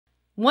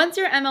Once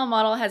your ML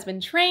model has been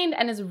trained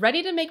and is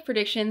ready to make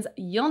predictions,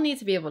 you'll need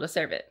to be able to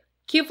serve it.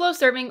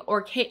 KFserving,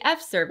 or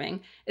KFserving,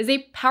 is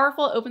a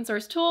powerful open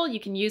source tool you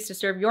can use to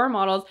serve your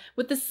models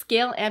with the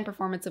scale and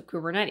performance of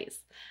Kubernetes.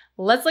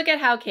 Let's look at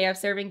how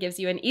KFserving gives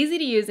you an easy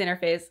to use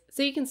interface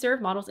so you can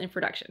serve models in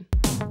production.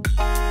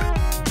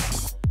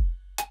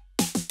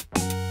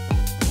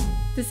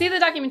 To see the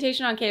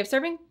documentation on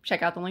KFserving,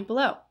 check out the link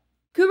below.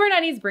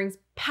 Kubernetes brings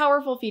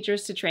powerful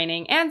features to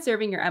training and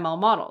serving your ML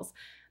models,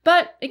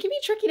 but it can be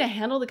tricky to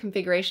handle the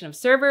configuration of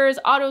servers,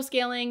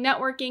 auto-scaling,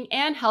 networking,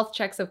 and health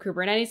checks of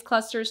Kubernetes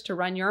clusters to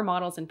run your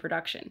models in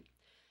production.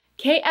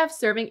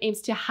 KFserving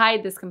aims to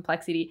hide this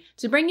complexity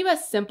to bring you a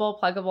simple,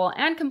 pluggable,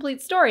 and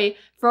complete story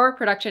for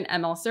production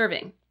ML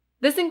serving.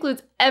 This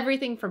includes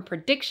everything from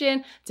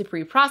prediction to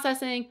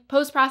pre-processing,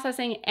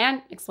 post-processing,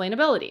 and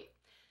explainability.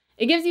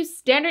 It gives you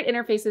standard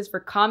interfaces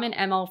for common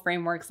ML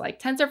frameworks like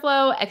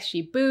TensorFlow,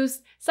 XGBoost,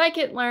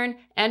 scikit-learn,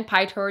 and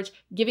PyTorch,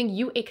 giving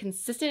you a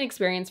consistent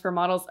experience for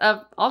models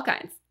of all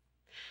kinds.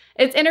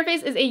 Its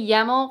interface is a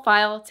YAML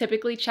file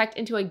typically checked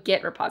into a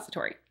Git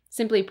repository.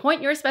 Simply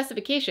point your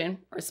specification,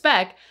 or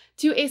spec,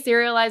 to a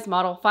serialized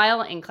model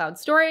file in cloud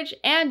storage,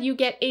 and you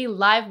get a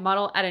live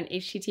model at an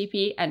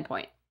HTTP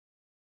endpoint.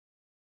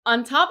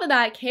 On top of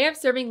that,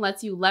 KFserving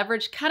lets you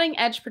leverage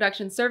cutting-edge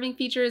production serving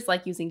features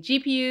like using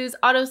GPUs,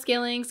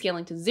 auto-scaling,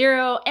 scaling to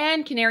zero,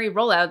 and canary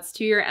rollouts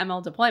to your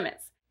ML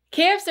deployments.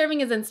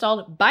 KFserving is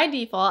installed by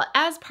default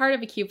as part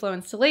of a Kubeflow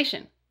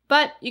installation,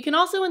 but you can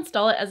also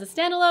install it as a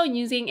standalone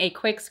using a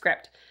quick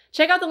script.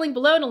 Check out the link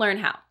below to learn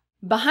how.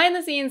 Behind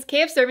the scenes,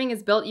 KFserving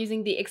is built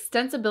using the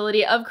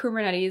extensibility of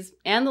Kubernetes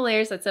and the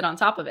layers that sit on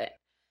top of it.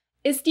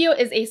 Istio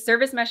is a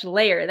service mesh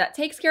layer that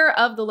takes care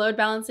of the load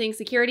balancing,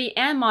 security,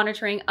 and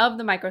monitoring of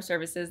the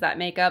microservices that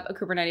make up a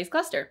Kubernetes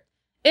cluster.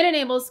 It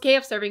enables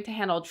KFserving to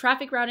handle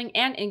traffic routing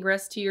and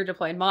ingress to your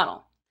deployed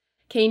model.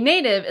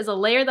 Knative is a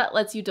layer that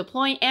lets you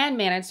deploy and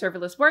manage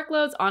serverless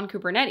workloads on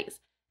Kubernetes.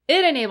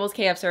 It enables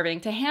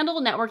KFserving to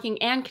handle networking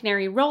and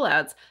canary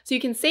rollouts so you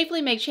can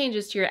safely make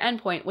changes to your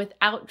endpoint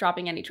without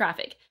dropping any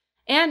traffic.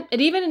 And it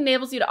even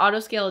enables you to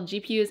auto-scale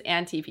GPUs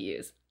and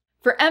TPUs.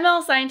 For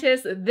ML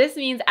scientists, this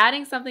means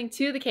adding something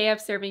to the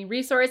KFserving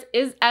resource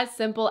is as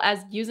simple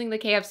as using the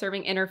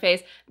KFserving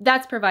interface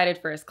that's provided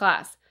for his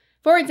class.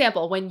 For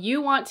example, when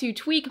you want to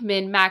tweak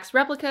min-max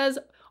replicas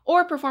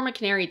or perform a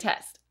canary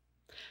test.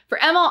 For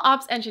ML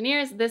ops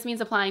engineers, this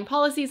means applying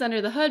policies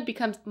under the hood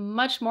becomes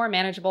much more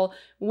manageable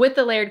with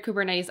the layered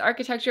Kubernetes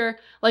architecture,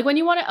 like when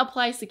you want to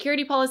apply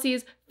security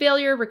policies,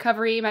 failure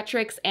recovery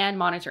metrics, and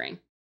monitoring.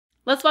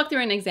 Let's walk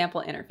through an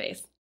example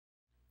interface.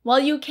 While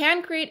you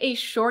can create a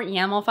short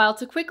YAML file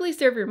to quickly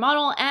serve your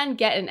model and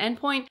get an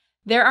endpoint,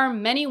 there are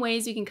many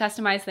ways you can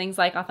customize things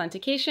like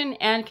authentication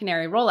and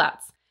canary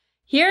rollouts.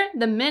 Here,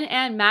 the min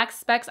and max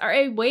specs are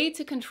a way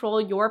to control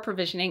your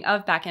provisioning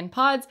of backend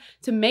pods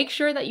to make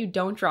sure that you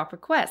don't drop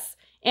requests,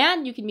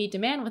 and you can meet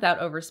demand without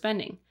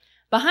overspending.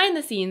 Behind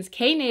the scenes,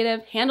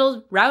 Knative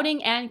handles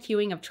routing and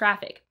queuing of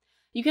traffic.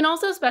 You can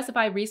also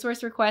specify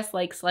resource requests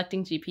like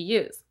selecting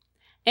GPUs.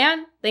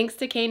 And thanks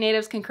to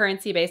Knative's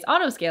concurrency-based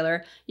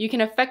autoscaler, you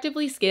can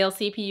effectively scale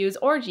CPUs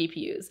or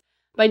GPUs.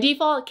 By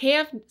default,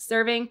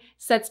 KFserving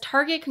sets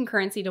target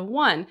concurrency to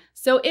 1,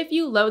 so if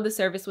you load the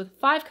service with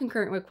 5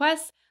 concurrent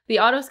requests, the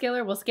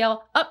autoscaler will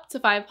scale up to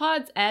 5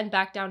 pods and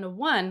back down to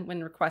 1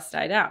 when requests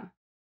die down.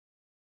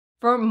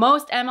 For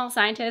most ML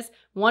scientists,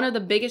 one of the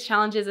biggest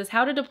challenges is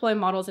how to deploy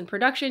models in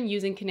production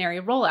using canary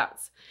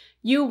rollouts.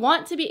 You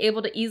want to be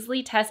able to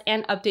easily test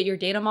and update your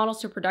data models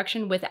to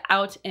production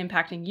without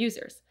impacting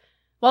users.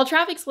 While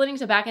traffic splitting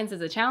to backends is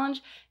a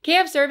challenge,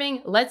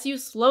 KFserving lets you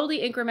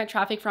slowly increment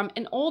traffic from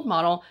an old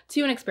model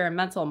to an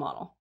experimental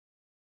model.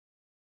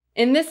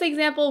 In this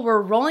example,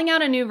 we're rolling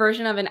out a new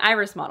version of an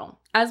Iris model.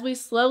 As we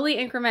slowly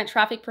increment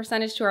traffic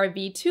percentage to our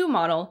V2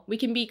 model, we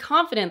can be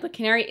confident the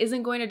canary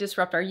isn't going to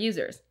disrupt our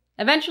users.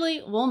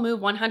 Eventually, we'll move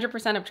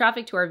 100% of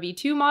traffic to our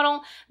V2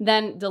 model,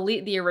 then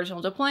delete the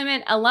original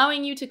deployment,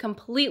 allowing you to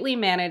completely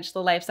manage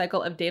the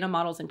lifecycle of data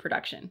models in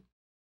production.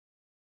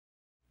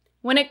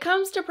 When it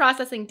comes to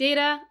processing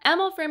data,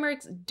 ML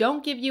frameworks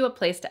don't give you a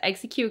place to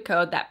execute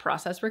code that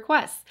processes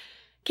requests.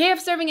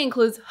 KFserving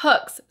includes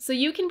hooks, so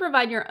you can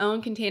provide your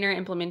own container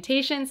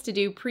implementations to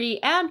do pre-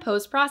 and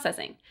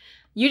post-processing.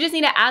 You just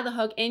need to add the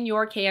hook in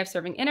your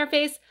KFserving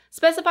interface,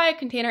 specify a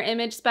container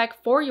image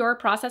spec for your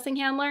processing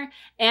handler,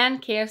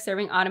 and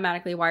KFserving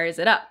automatically wires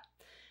it up.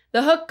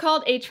 The hook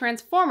called a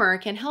transformer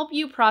can help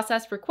you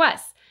process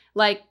requests,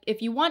 like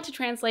if you want to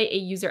translate a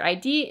user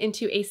ID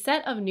into a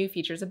set of new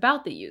features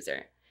about the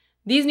user.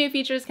 These new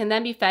features can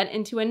then be fed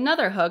into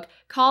another hook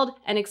called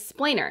an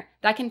explainer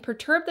that can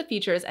perturb the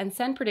features and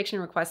send prediction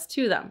requests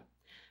to them.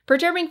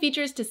 Perturbing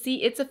features to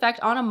see its effect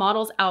on a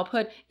model's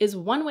output is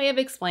one way of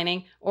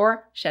explaining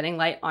or shedding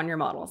light on your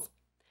models.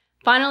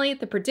 Finally,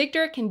 the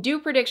predictor can do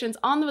predictions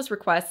on those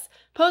requests,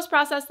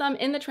 post-process them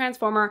in the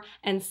transformer,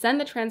 and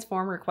send the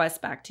transform requests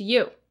back to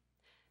you.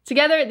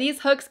 Together,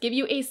 these hooks give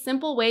you a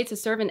simple way to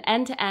serve an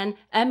end-to-end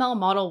ML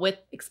model with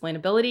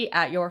explainability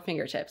at your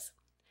fingertips.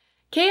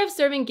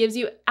 KFserving gives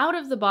you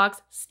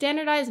out-of-the-box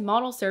standardized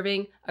model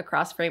serving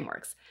across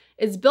frameworks.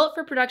 It's built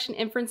for production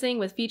inferencing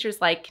with features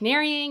like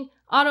canarying,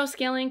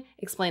 auto-scaling,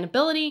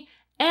 explainability,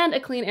 and a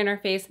clean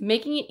interface,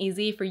 making it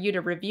easy for you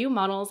to review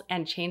models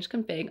and change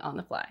config on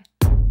the fly.